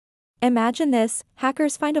Imagine this,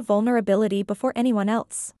 hackers find a vulnerability before anyone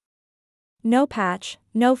else. No patch,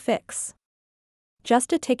 no fix.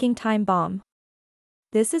 Just a ticking time bomb.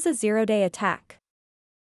 This is a zero-day attack.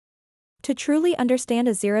 To truly understand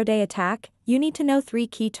a zero-day attack, you need to know three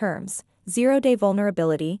key terms: zero-day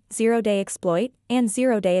vulnerability, zero-day exploit, and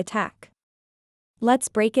zero-day attack. Let's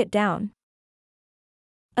break it down.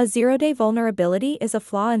 A zero-day vulnerability is a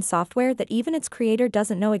flaw in software that even its creator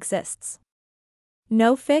doesn't know exists.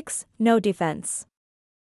 No fix, no defense.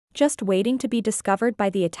 Just waiting to be discovered by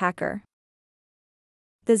the attacker.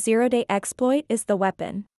 The zero-day exploit is the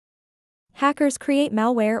weapon. Hackers create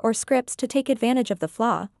malware or scripts to take advantage of the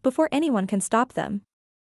flaw before anyone can stop them.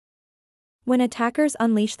 When attackers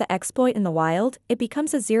unleash the exploit in the wild, it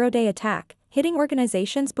becomes a zero-day attack, hitting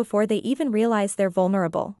organizations before they even realize they're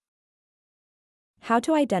vulnerable. How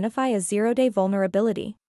to identify a zero-day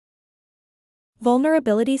vulnerability?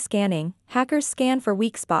 Vulnerability scanning. Hackers scan for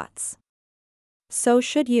weak spots. So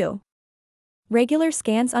should you. Regular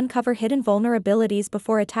scans uncover hidden vulnerabilities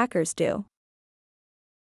before attackers do.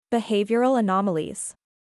 Behavioral anomalies.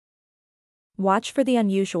 Watch for the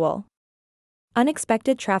unusual.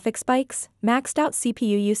 Unexpected traffic spikes, maxed out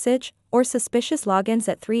CPU usage, or suspicious logins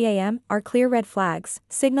at 3 a.m. are clear red flags,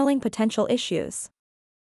 signaling potential issues.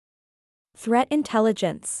 Threat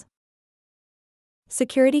intelligence.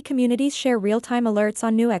 Security communities share real-time alerts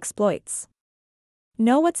on new exploits.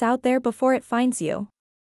 Know what's out there before it finds you.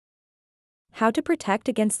 How to protect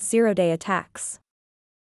against zero-day attacks.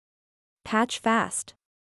 Patch fast.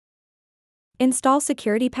 Install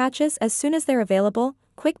security patches as soon as they're available.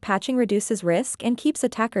 Quick patching reduces risk and keeps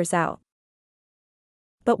attackers out.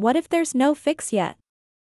 But what if there's no fix yet?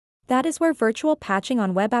 That is where virtual patching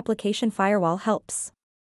on Web Application Firewall helps.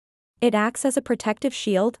 It acts as a protective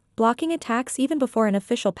shield, blocking attacks even before an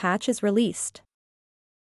official patch is released.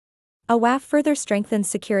 A WAF further strengthens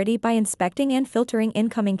security by inspecting and filtering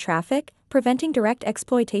incoming traffic, preventing direct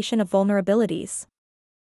exploitation of vulnerabilities.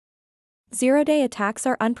 Zero-day attacks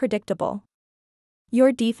are unpredictable.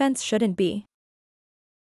 Your defense shouldn't be.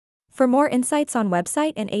 For more insights on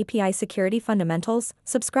website and API security fundamentals,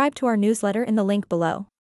 subscribe to our newsletter in the link below.